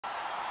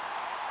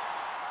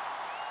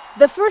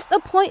The first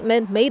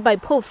appointment made by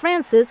Pope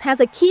Francis has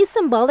a key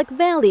symbolic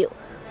value.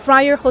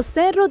 Friar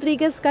José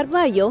Rodríguez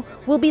Carballo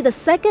will be the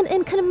second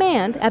in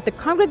command at the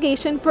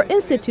Congregation for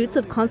Institutes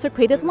of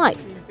Consecrated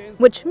Life,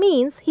 which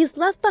means he's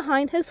left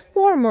behind his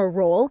former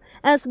role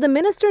as the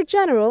Minister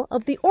General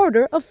of the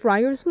Order of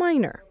Friars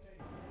Minor.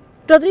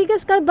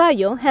 Rodríguez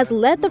Carballo has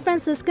led the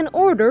Franciscan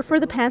order for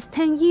the past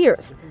 10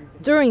 years.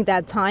 During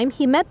that time,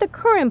 he met the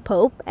current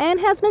Pope and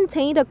has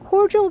maintained a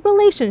cordial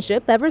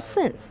relationship ever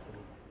since.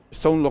 It's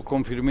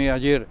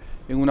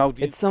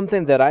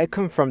something that I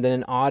confirmed in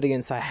an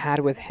audience I had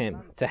with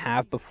him. To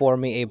have before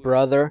me a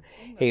brother,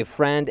 a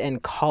friend,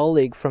 and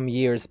colleague from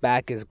years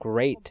back is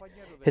great.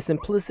 His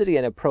simplicity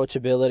and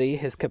approachability,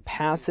 his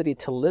capacity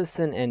to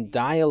listen and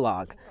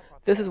dialogue,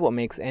 this is what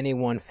makes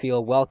anyone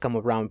feel welcome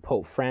around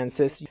Pope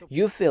Francis.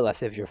 You feel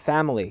as if you're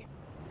family.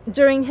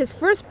 During his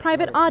first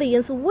private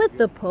audience with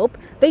the Pope,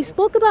 they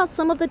spoke about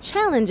some of the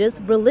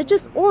challenges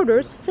religious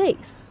orders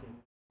face.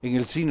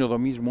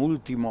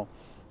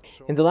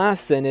 In the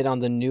last synod on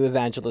the new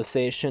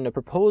evangelization, a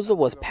proposal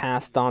was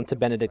passed on to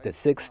Benedict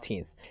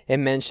XVI. It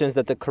mentions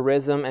that the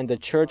charism and the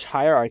church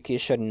hierarchy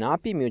should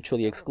not be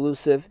mutually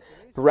exclusive,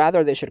 but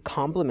rather they should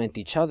complement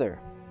each other.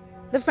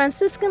 The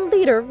Franciscan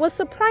leader was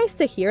surprised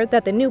to hear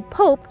that the new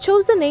Pope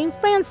chose the name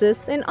Francis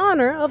in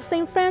honor of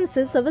St.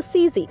 Francis of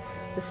Assisi,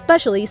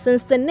 especially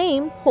since the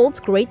name holds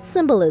great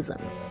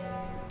symbolism.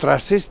 By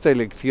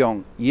simply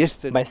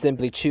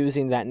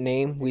choosing that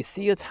name, we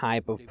see a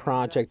type of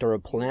project or a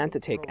plan to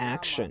take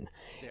action.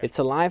 It's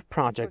a life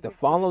project that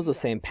follows the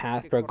same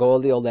path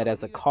Bergoglio led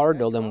as a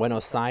cardinal in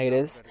Buenos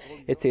Aires.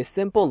 It's a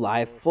simple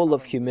life full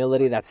of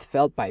humility that's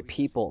felt by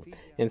people.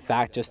 In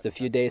fact, just a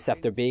few days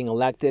after being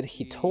elected,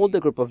 he told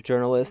a group of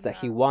journalists that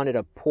he wanted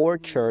a poor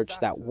church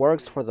that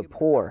works for the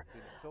poor.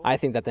 I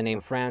think that the name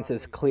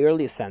Francis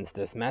clearly sends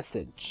this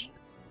message.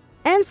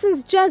 And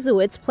since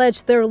Jesuits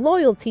pledged their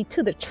loyalty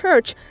to the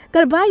Church,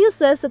 Carballo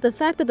says that the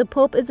fact that the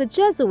Pope is a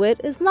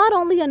Jesuit is not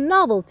only a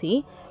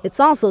novelty, it's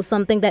also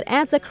something that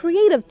adds a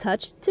creative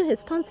touch to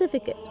his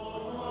pontificate.